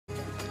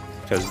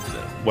because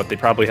what they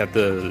probably had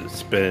to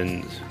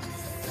spend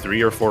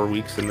 3 or 4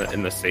 weeks in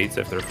the States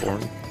if they're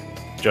foreign,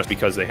 just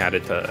because they had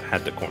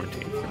to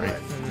quarantine,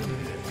 right?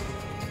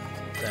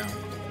 So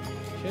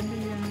should be.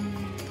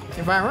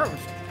 If I remember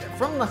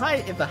from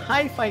if the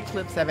high fight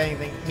clips have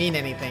mean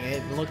anything,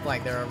 it looked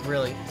like there are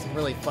some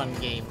really fun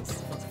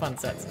games, fun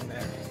sets in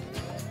there.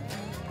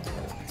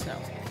 So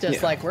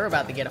just like we're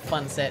about to get a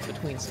fun set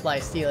between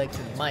SplicedHelix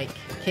and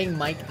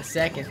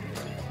KingMikeII.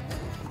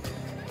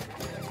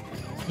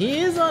 He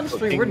is on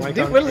stream. We're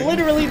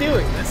literally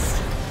doing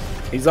this.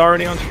 He's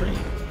already on stream.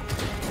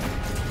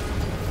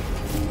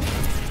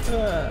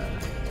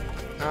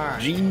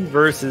 Alright. G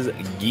versus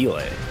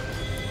Gile.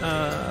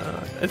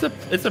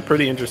 It's a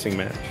pretty interesting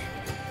match.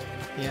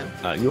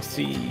 Yeah. You'll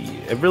see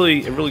it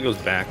really goes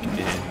back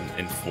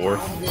and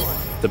forth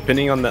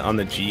depending on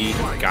the G.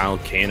 Guile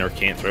can or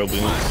can't throw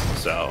booms,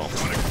 so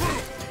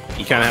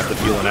you kind of have to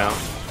feel it out.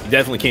 You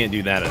definitely can't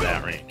do that at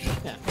that range.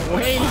 Yeah,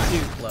 way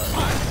too close.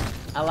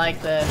 I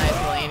like the nice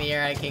little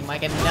anti-air out of King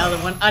Mike. Another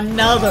one.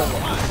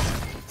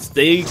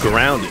 Stay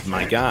grounded,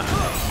 my god.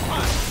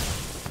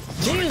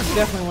 G is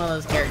definitely one of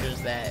those characters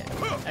that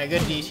a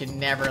good G should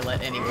never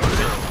let anyone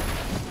go.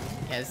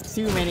 He has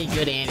too many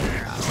good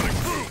anti-air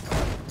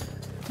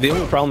options. The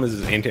only problem is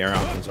his anti-air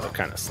options are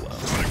kind of slow.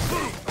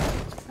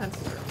 That's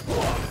true.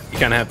 You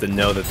kind of have to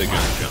know that they're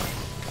gonna jump.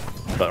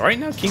 But right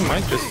now, King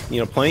Mike just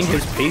playing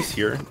his pace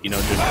here.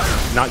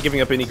 Just not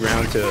giving up any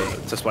ground to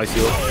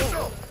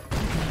SplicedHelix.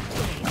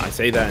 I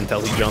say that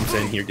until he jumps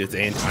in here, gets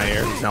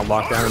anti-air. He's now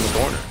locked down in the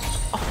corner.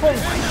 Oh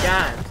my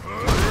god!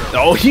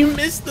 Oh, he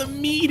missed the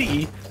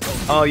meaty.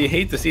 Oh, you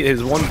hate to see it.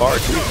 His 1 bar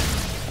too.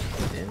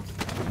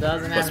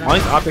 Doesn't have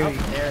Splice opting. Oh,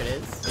 there it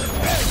is.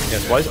 Yeah,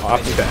 Splice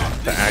opting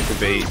to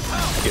activate,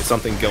 get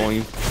something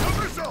going.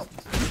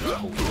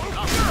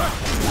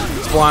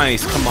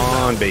 Splice, come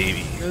on,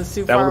 baby. It was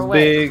too that far was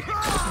away. big.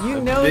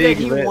 You know that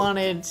he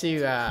wanted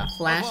to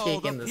flash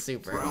kick in the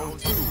super.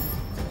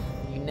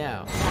 You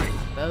know.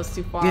 That was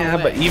too far away. Yeah,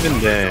 but even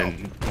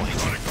then,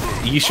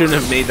 you shouldn't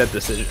have made that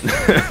decision.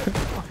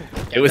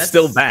 It was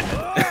still bad.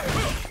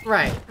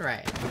 Right.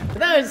 But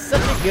that was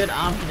such a good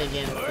option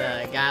against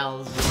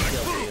Guile's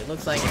skill too. It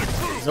looks like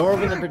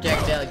absorbing the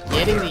projectile,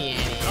 getting the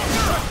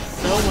anti-air.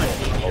 So much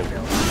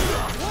easier.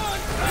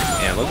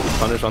 Yeah, look at the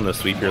punish on the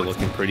sweep here,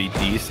 looking pretty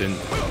decent.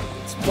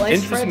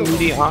 Interesting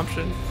meaty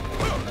option.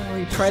 Oh,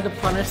 he tried to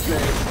punish the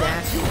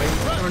dash away.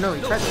 Or no,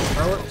 he tried to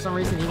throw it for some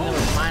reason, even though it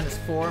was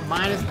 -4.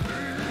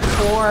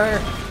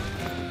 -4.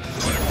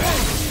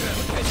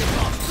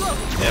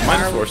 Yeah,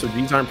 -4, so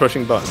these aren't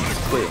pushing buttons,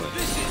 clearly.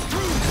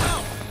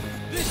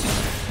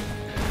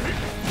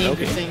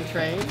 Interesting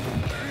trade.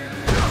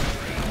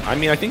 I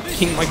mean, I think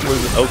King Mike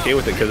was okay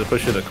with it because it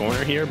pushed to the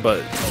corner here,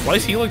 but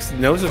SplicedHelix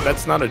knows that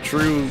that's not a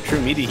true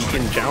meaty. He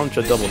can challenge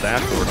a double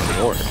dash forward on the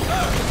board.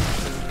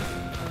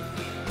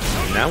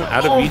 Now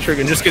out of V-trigger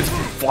and just gets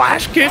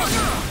flash kicked.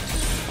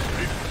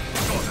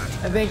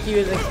 I think he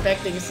was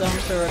expecting some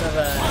sort of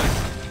a...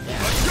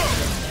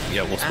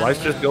 Yeah, will Splice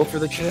just go for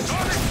the chip?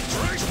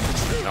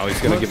 Oh, he's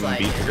going to give him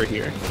V-trigger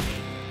here.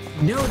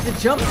 No, the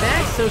jump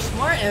back, so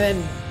smart, and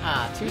then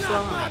too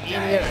slow on the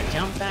anti-air,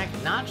 jump back.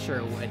 Not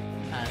sure what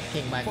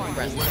King Mike was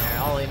pressing there.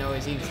 All I know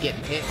is he was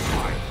getting hit.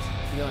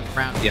 Going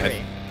round 3.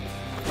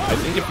 I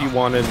think if you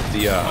wanted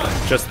the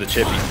just the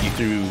chip, you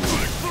threw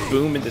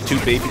boom into 2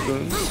 baby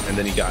booms, and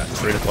then he got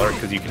rid of Lark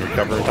because you can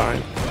recover in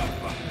time.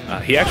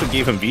 He actually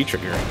gave him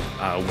V-trigger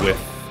with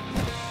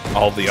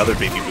all the other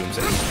baby booms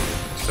in,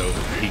 so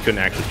he couldn't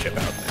actually chip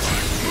out there.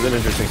 It was an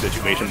interesting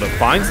situation, but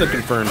finds the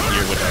confirm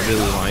here, which I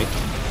really like.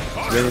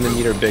 Really the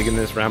meter big in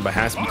this round, but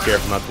has to be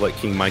careful not to let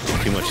King Mike get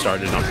too much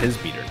started on his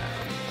meter now.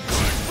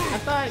 I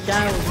thought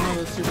Guile was one of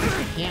those supers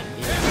that can't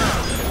beat.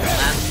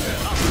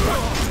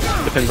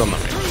 Depends on the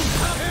range.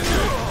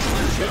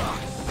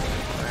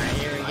 Alright,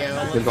 here we go.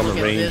 Depends on the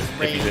range,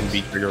 if you didn't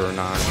beat trigger or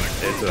not.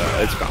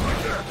 It's gone.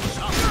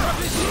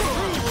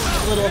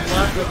 A little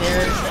luck with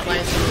Eric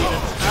Splice to get a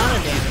ton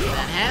of damage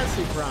that has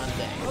super on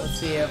deck. Let's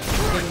see if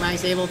King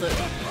Mike's able to...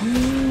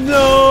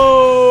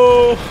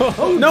 No!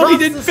 Oh, no, he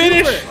didn't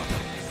finish! Super.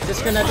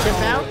 Just gonna chip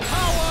out.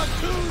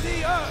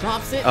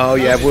 Drops it. Oh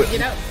yeah,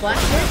 get out. Flash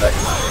kick.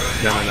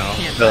 No.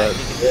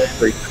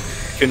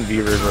 Couldn't be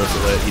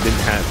reversal it. He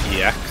didn't have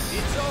EX.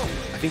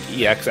 I think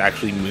EX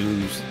actually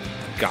moves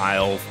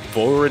Guile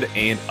forward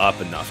and up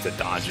enough to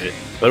dodge it.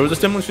 But it was a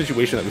similar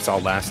situation that we saw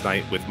last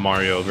night with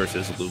Mario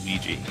versus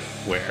Luigi,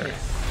 where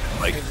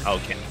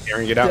can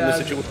Aaron get out in this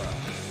situation?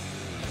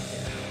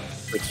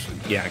 Which,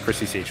 yeah,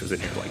 Chrissy Sage was in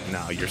here like,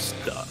 no, you're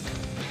stuck.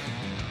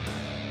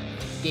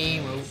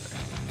 Game over.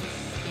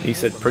 He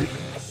said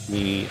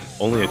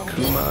only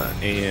Akuma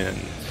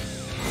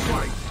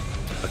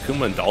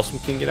and Dawson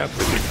can get out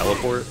because they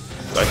teleport.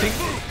 So I think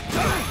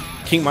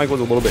King Mike was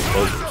a little bit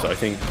closer, so I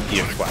think he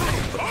had flashed.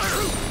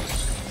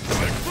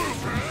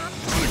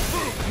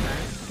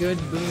 Good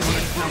boom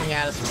coming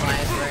out of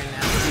Splice right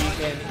now.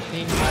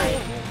 King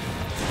Mike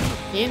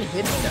in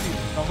hit stuff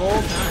the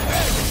whole time.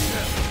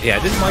 Yeah, I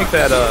didn't like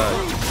that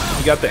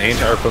he got the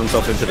anti-air, put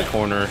himself into the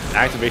corner.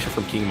 Activation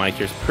from King Mike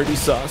here is pretty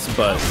sus,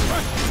 but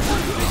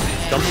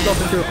dumps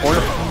himself into a corner.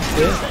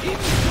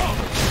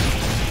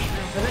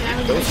 I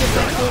mean, you get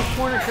that cool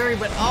corner curry,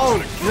 but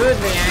oh, good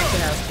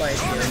reaction out of Splice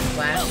here.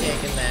 Flash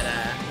kick and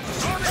that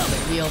the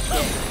wheel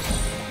kick.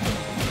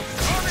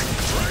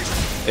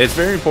 It's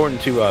very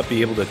important to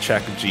be able to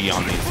check G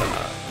on these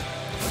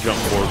jump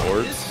forward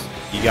orbs.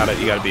 You gotta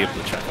be able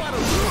to check.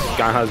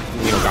 Guy has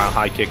got a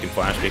high kick and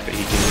flash kick that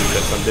he can use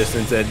at some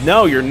distance. And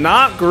no, you're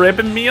not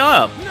gripping me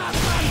up.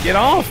 Get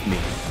off me.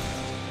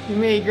 You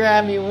may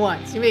grab me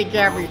once. You may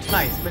grab me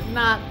twice, but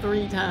not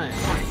 3 times.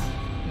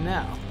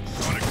 No.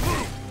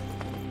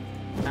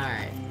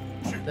 Alright.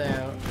 So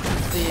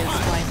let's see if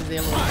Splice is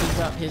able to keep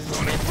up his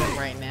momentum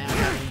right now.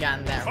 Having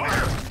gotten that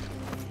round.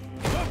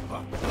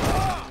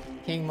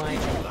 King Mike.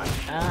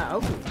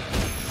 Oh.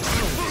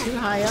 Too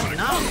high up,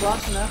 not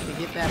close enough to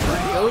get that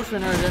one. Goes for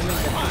another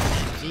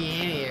G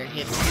anti-air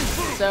hits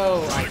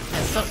so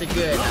has such a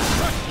good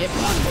hit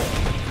block.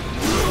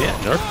 Yeah,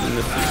 nerfed in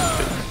this season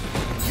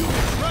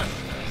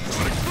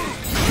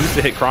too. Used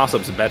to hit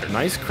cross-ups better.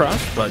 Nice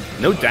crush, but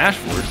no dash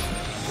forward.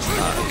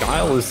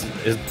 Guile is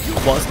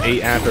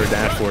 +8 after a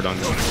dash forward on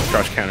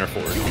crush counter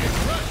forward.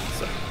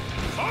 So.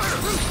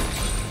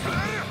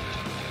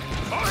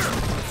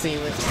 See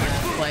what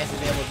Splice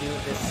is able to do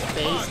with this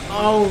space.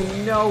 Oh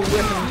no,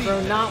 whip and throw,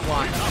 not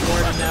walking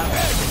forward enough.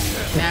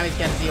 Now he's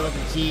got to deal with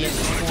the G in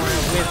the corner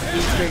with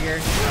V-trigger.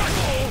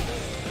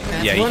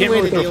 Yeah, you can't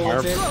really throw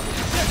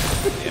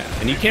fireballs. Yeah,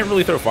 and you can't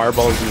really throw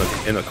fireballs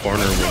in the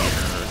corner when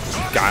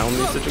you're Guile in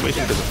this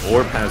situation because the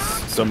orb has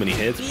so many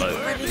hits, but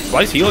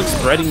SplicedHelix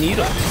spreading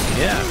needles.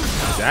 Yeah,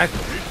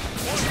 exactly.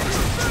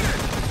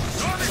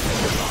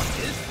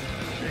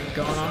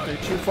 Going on through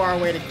too far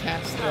away to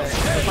catch the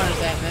punch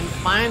that, and then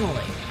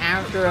finally,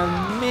 after a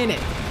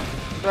minute,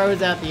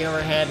 throws out the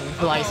overhead, and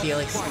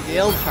SplicedHelix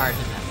still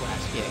charging that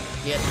flash kick.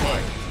 Gets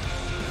hit.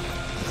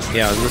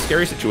 Yeah, it was a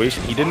scary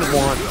situation. He didn't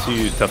want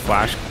to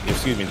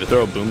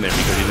throw a boom there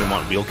because he didn't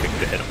want wheel kick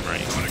to hit him,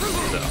 right?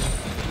 So,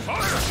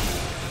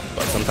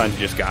 but sometimes you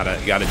just gotta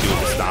do it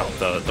to stop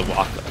the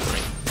walk up,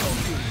 right?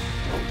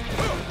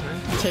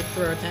 Tick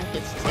throw attempt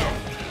gets tipped.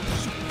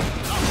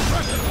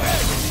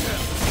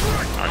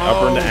 Alright,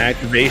 upper into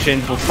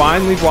activation, but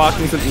finally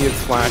blocking some EX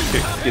flash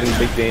kicks, getting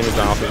big damage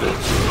off of it.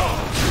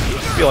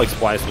 I feel like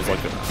Splice was like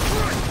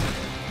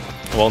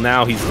well,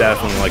 now he's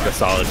definitely like a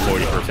solid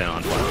 40%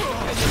 on flash.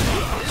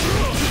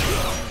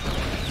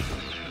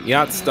 He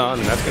got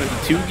stunned, and that's going to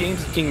be 2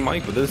 games of King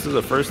Mike, but this is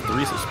the first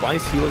 3, so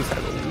SplicedHelix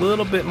has a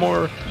little bit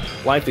more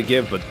life to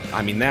give, but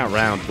I mean that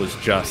round was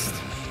just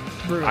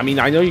brutal. I mean,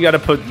 I know you got to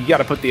put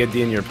the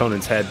idea in your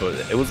opponent's head, but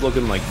it was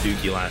looking like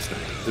Dookie last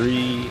night.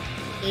 3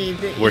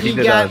 where he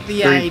did got a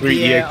the 3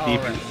 idea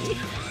EXP.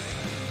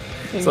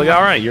 It's like,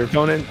 all right, your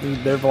opponent,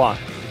 they're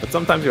blocked. But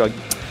sometimes you're like,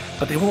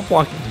 but they won't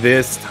block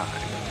this time.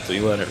 So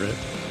you let it rip.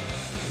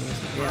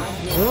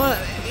 Well,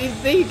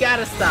 they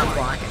gotta stop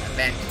blocking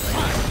eventually.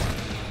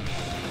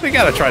 They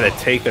gotta try to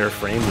take their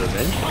frames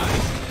eventually.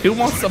 Who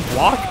wants to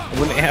block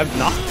when they have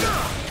nothing?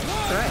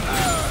 That's right.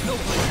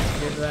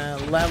 There's a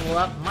level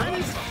up.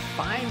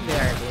 -5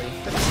 there, I believe.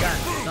 Could have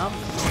gotten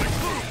something.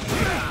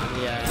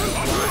 Yeah,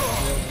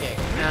 real kick.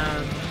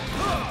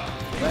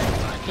 But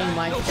King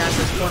Mike got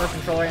this corner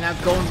control right now,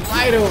 going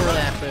right over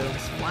that boom.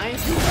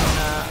 Splice in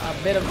a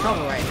bit of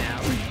trouble right now.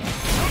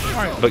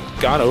 Alright, but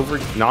got over,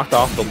 knocked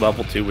off the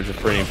level 2, which is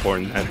pretty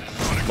important. And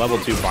level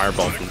 2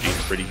 fireball from G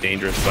is pretty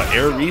dangerous. But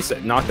air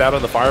reset, knocked out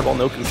of the fireball,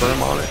 no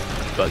confirm on it.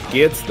 But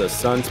gets the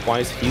Sun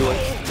SplicedHelix.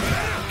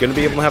 Gonna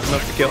be able to have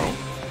enough to kill him.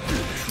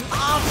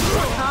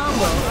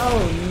 Combo,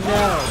 oh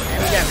no.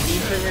 And we got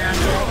V-trigger on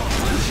there.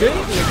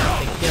 Shouldn't be enough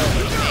to kill,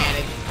 but man,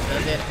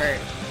 does it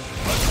hurt.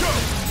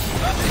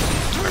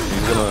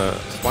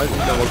 Splice is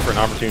gonna look for an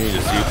opportunity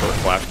to super or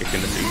flash kick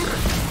into super.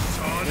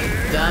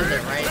 Does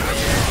it right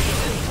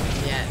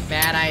there. Yeah,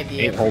 bad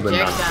idea. Ain't holding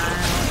Projectile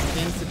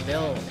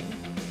invincibility.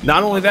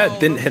 Not only that,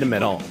 didn't hit him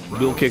at all.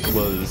 Wheel kick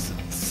was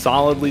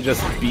solidly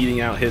just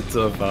beating out hits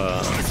of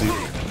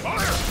super.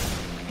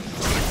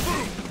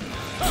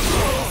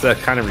 It's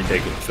that kind of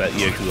ridiculous that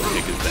EX wheel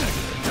kick is that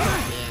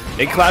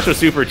good. It clashed with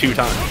super 2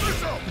 times.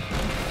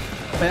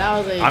 But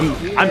that was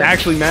I'm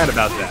actually mad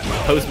about that.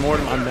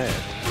 Post-mortem, I'm mad.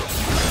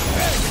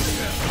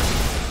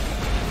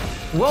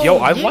 Whoa, yo,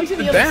 I like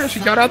the dash. He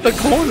got out the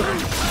corner.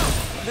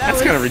 That's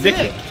kind of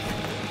ridiculous.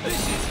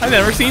 I've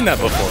never seen that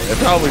before.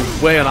 It's probably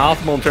way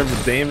unoptimal in terms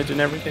of damage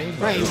and everything.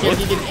 Right, you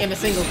can in a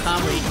single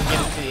combo you can get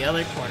it to the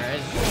other corner.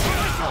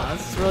 Oh,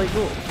 that's really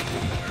cool.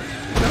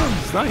 No,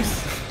 it's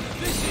nice.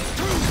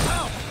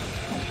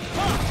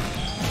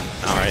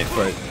 Alright,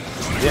 but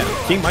yeah,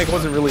 King Mike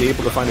wasn't really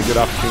able to find a good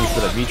opportunity for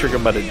that V-trigger,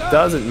 but it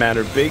doesn't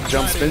matter. Big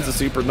jump spins the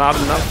super, not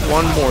enough.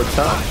 One more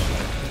touch.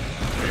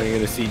 We're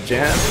gonna see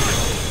jab.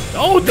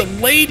 Oh,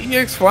 delayed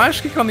EX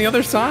flash kick on the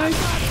other side?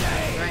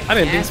 I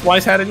didn't think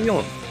Splice had it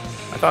heal him.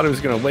 I thought it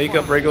was going to wake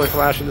up regular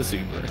flash into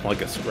super,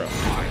 like a scrub.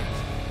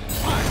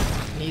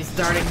 He's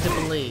starting to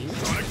believe.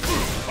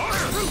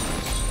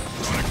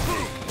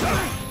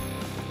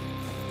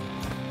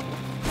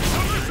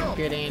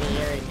 good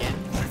anti-air again.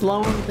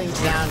 Slowing things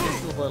down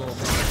just a little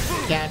bit.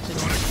 Catching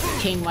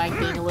King Mike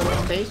being a little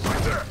impatient.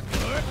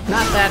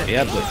 Not that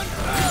impatient.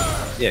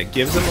 Yeah, it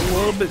gives him a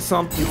little bit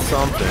something,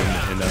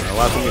 and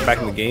allows him to get back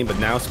in the game. But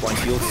now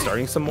SplicedHelix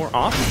starting some more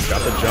offense.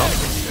 Got the jump.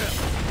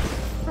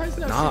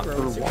 Not for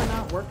long.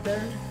 Not work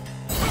there.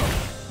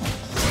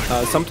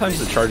 Sometimes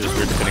the charge is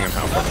weird depending on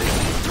how far they go.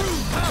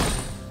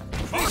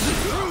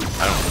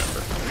 I don't remember.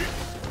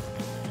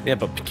 Yeah,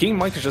 but King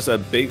Mike is just a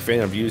big fan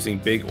of using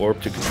big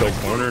orb to control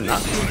corner,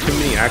 not doing too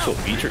many actual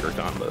V-trigger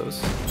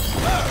combos.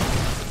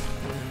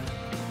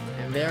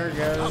 And there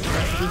goes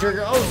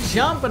V-trigger. Oh,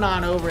 jumping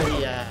on over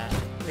the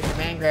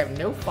command grab.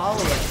 No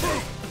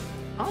follow-up.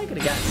 Probably could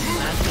have gotten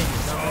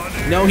last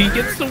hit. No, he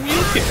gets the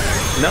wheel kick.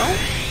 No?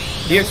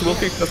 DX wheel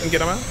kick doesn't get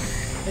him out?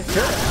 It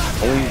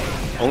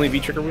should. Only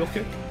V-trigger wheel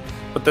kick?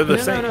 But they're the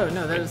same.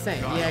 No, they're the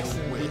same. DX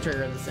and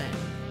V-trigger are the same.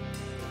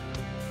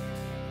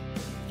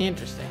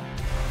 Interesting.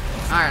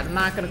 Alright, I'm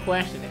not gonna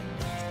question it.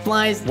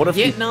 Flies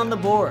getting on the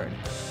board.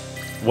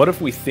 What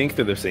if we think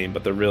they're the same,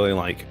 but they're really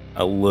like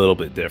a little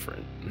bit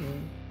different?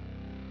 I'm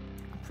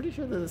pretty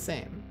sure they're the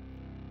same.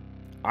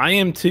 I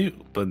am too,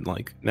 but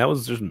like that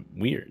was just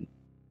weird.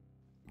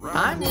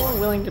 I'm more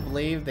willing to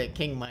believe that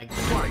King Mike did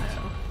it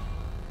now.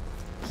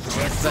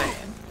 Just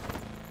saying.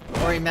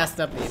 Or he messed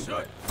up the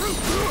input.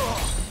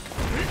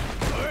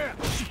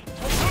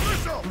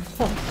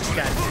 Oh my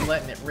god, just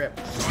letting it rip.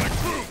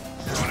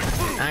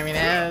 I mean,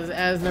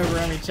 as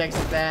Nogurumi checks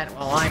his bat,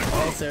 while I'm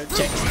also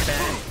checking his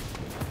bat.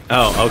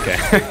 Oh, okay.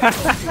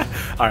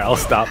 Alright, I'll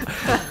stop.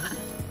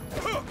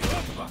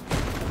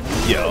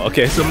 Yo,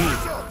 okay, so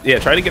yeah,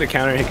 try to get a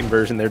counter hit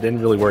conversion there,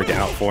 didn't really work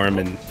out for him,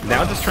 and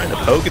now just trying to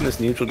poke in this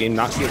neutral game,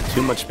 not to get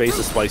too much space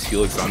to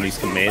SplicedHelix on these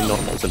command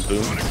normals and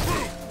booms.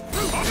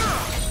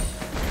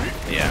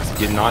 Yeah,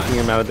 so knocking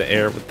him out of the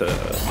air with the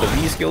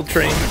V-skill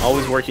train,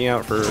 always working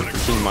out for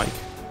King Mike.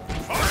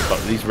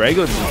 But these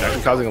regular moves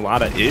actually causing a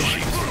lot of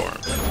issues for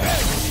him.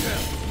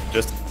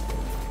 Just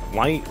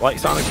light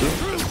Sonic Boom.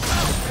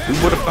 Who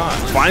would have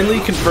thought? Finally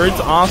converts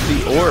off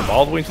the orb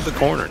all the way to the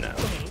corner now.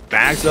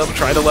 Backs up,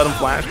 try to let him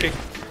flash kick.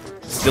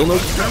 Still no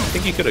confirm. I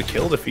think he could have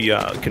killed if he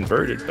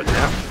converted, but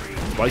now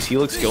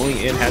SplicedHelix going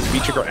in, has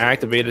V-trigger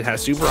activated,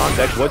 has super on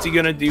deck. What's he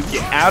gonna do?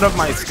 Get out of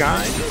my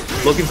sky?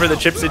 Looking for the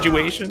chip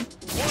situation?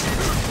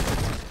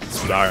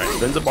 Alright,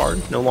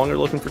 Benzabard no longer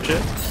looking for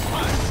chip.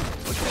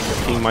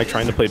 King Mike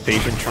trying to play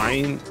patient,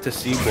 trying to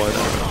see what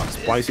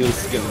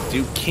SplicedHelix is gonna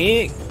do.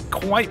 Can't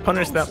quite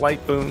punish that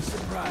light boom.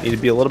 Need to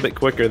be a little bit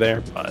quicker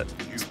there, but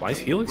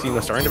SplicedHelix, you know,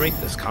 starting to make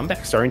this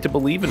comeback, starting to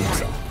believe in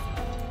himself.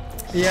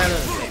 Yeah, they're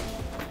the same.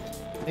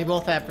 They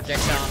both have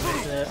projectile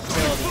ability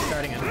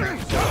starting on frame.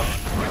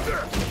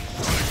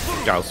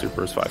 Guile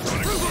Super is 5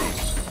 frames.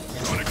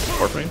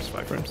 4 frames?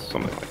 5 frames?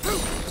 Something like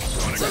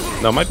that.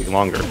 No, it might be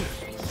longer.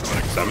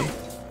 7?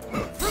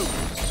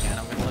 Yeah,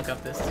 I'm gonna look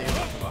up this too.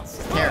 It's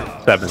terrible.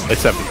 7.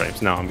 It's 7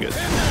 frames. No, I'm good.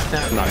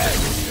 No, Not good.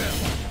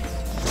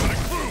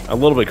 A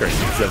little bit crazy.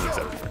 It says it's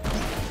 7 frames.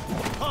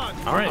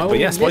 Alright, but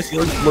yeah,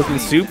 SplicedHelix looking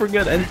super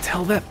good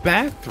until that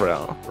back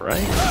throw,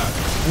 right?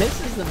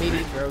 Misses the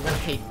immediate throw. We're gonna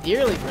pay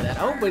dearly for that.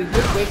 Oh, but he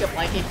did wake up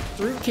like he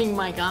threw King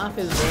Mike off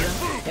his rhythm.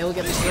 He'll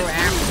get the throw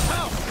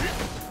after.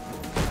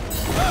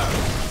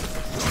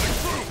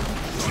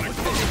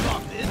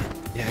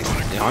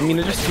 Yeah, I mean,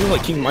 I just feel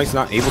like King Mike's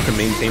not able to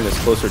maintain this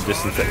closer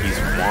distance that he's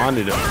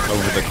wanted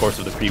over the course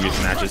of the previous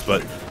matches,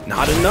 but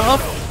not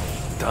enough.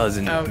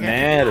 Doesn't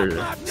matter.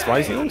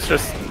 SplicedHelix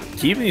just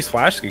keeping these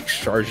flash kicks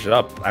charged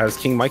up as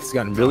King Mike's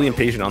gotten really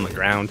impatient on the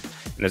ground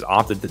and has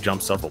opted to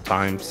jump several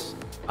times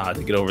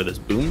to get over this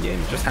boom game.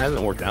 It just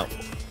hasn't worked out for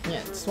him.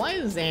 Yeah,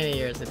 Slice's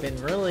anti-airs have been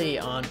really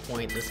on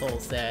point this whole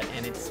set,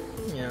 and it's,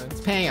 you know,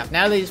 it's paying off.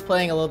 Now that he's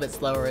playing a little bit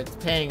slower, it's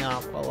paying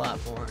off a lot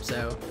more.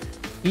 So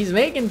he's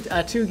making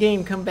a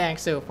 2-game comeback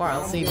so far.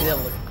 Let's see if he's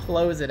able to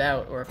close it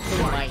out, or if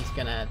King Mike's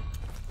gonna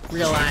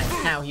realize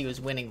how he was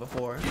winning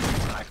before.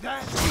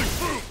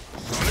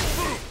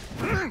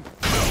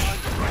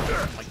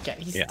 Okay,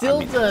 he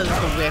still does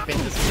the whip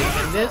into speed,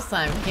 and this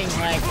time King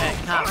Mike got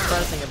caught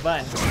pressing a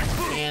button,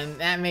 and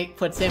that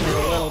puts him in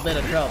a little bit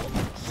of trouble.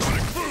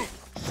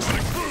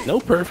 No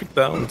perfect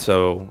though, and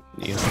so,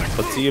 you know,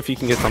 let's see if he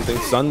can get something.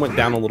 Sun went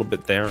down a little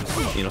bit there.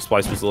 You know,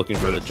 Splice was looking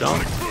for the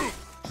jump.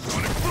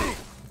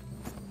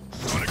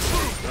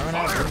 Throwing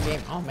out the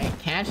game. Oh man,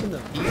 catching the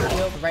V-skill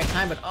at the right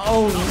time, but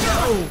oh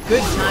no!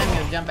 Good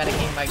timing to jump out of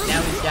King Mike.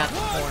 Now he's got the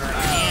corner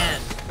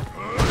and.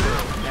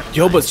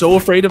 Yo, but so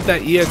afraid of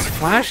that EX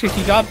flash kick,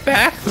 he got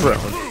back thrown.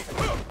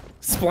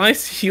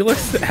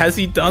 SplicedHelix, has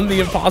he done the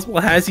impossible?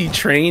 Has he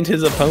trained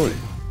his opponent?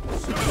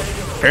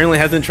 Apparently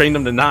hasn't trained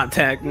him to not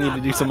tag, need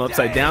to do some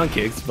upside down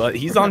kicks, but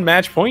he's on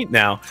match point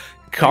now.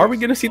 Are we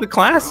gonna see the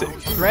classic?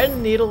 Thread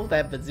and needle,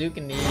 that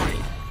bazooka knee,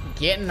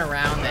 getting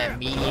around that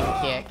medium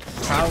kick,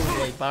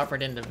 probably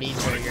buffered into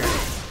V-trigger.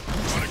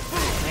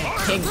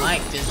 Man, King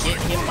Mike just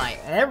getting hit by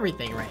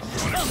everything right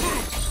now.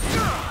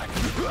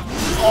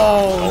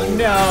 Oh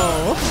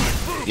no!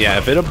 Yeah,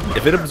 if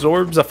it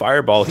absorbs a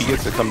fireball, he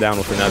gets to come down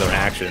with another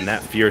action.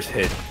 That fierce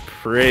hit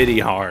pretty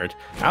hard.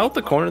 Out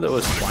the corner though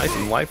is Splice,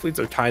 and life leads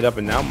are tied up,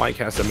 and now Mike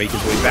has to make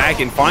his way back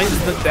and finds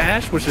the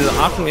dash, which is an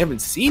option we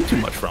haven't seen too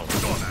much from.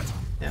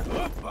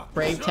 Yeah.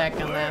 Brave tech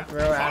on that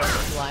throw out of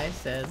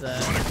Splice as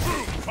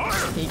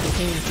he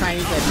continues to try and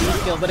use that B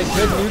skill, but a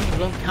good neutral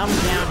boom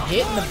comes down,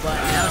 hitting the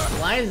button. Now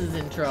Splice is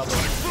in trouble.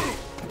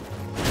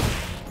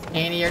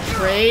 Anti-air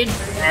trade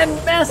and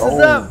messes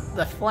up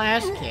the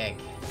flash kick.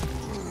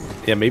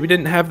 Yeah, maybe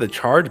didn't have the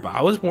charge, but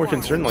I was more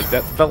concerned. Like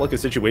that felt like a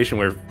situation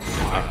where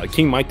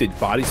King Mike did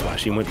body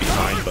slash, he went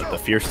behind, but the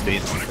Fierce stayed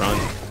in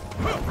front.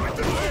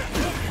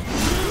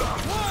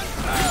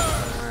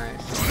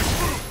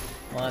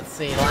 Well, let's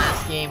see.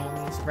 Last game,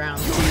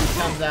 round 2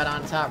 comes out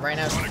on top. Right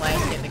now,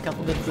 Splice getting a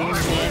couple good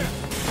booms in.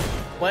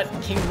 But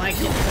King Mike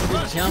getting some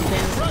good jump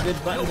in, some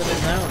good buttons of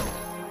his own.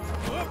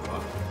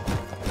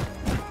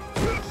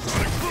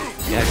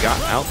 Yeah,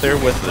 got out there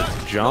with the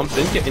jump.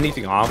 Didn't get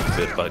anything off of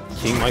it, but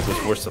King Mike was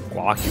forced to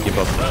block and give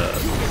up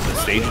the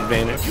stage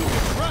advantage.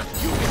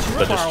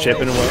 But just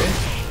chipping away.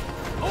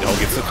 Oh,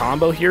 gets the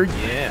combo here.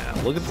 Yeah,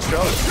 look at the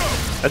jump.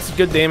 That's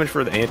good damage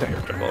for the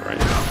anti-air jump right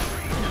now.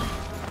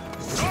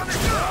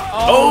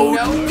 Oh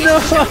no!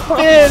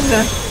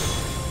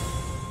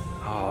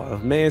 Oh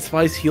man,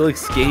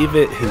 SplicedHelix gave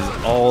it his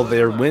all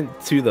there, went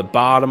to the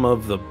bottom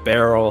of the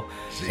barrel,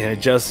 and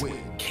it just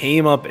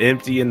came up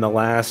empty in the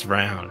last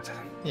round.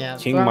 Yeah,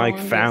 King Mike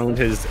found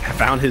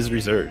his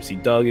reserves. He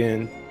dug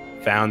in,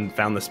 found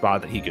the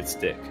spot that he could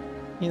stick.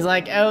 He's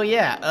like, oh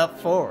yeah, up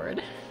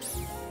forward.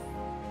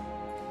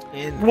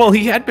 Well,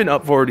 he had been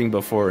up forwarding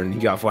before, and he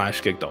got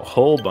flash kicked a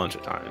whole bunch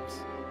of times.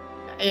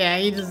 Yeah,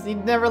 he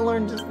never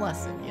learned his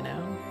lesson, you know.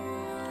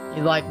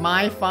 He's like,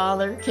 my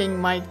father, King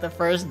Mike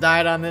I,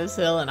 died on this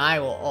hill, and I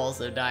will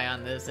also die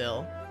on this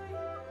hill.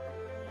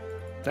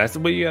 That's the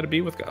way you got to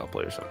be with Guile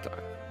players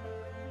sometimes.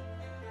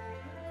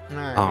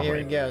 Alright, here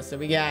we go. So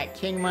we got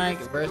King Mike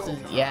versus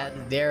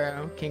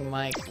Yazdero. King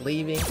Mike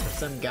leaving for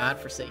some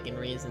godforsaken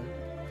reason.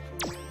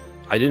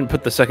 I didn't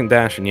put the second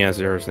dash in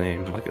Yazdero's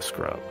name like a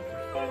scrub.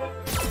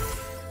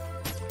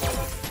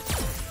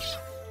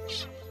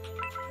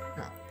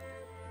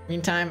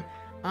 Meantime,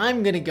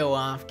 I'm gonna go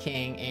off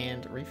King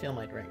and refill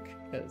my drink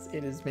because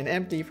it has been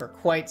empty for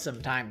quite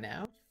some time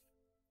now.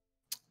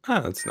 Ah,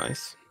 that's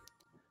nice.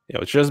 You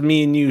know, it's just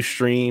me and you,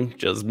 stream.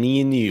 Just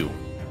me and you.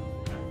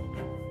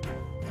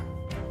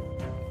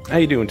 How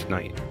you doing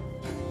tonight?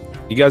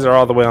 You guys are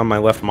all the way on my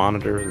left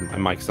monitor, and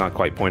my mic's not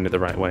quite pointed the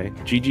right way.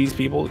 GG's,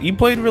 people. You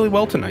played really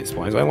well tonight,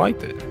 Splice. I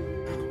liked it.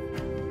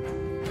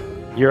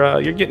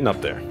 You're getting up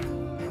there.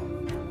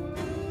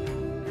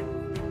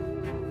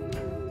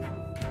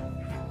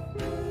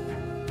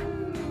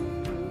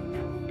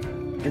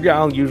 Your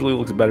Guile usually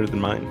looks better than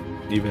mine,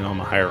 even on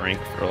a higher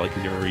rank for like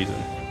 0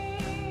 reason.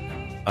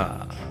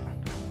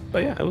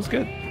 But yeah, it was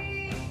good.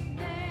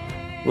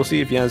 We'll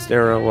see if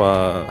Yazdero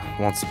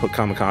wants to put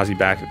Kamikaze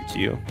back at the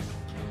queue.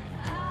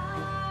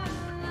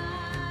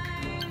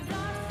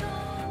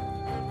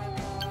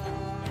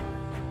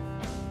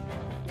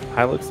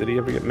 Helix, did he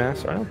ever get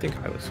master? I don't think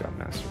Helix got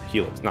master.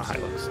 Helix, not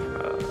Helix.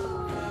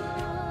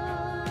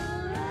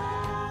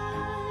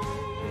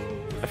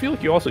 I feel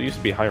like you also used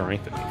to be higher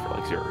ranked than me for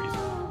like 0 reason.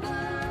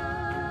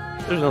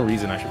 There's no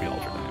reason I should be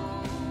ultra ranked.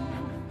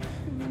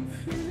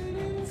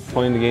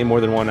 Playing the game more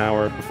than 1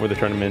 hour before the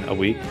tournament a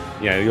week.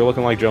 Yeah, you're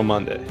looking like Joe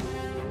Monday.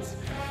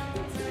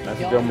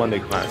 That's a Joe Monday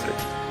classic.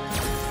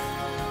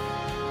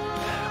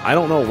 I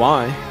don't know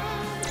why.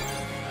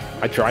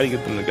 I try to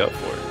get them to go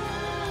for it.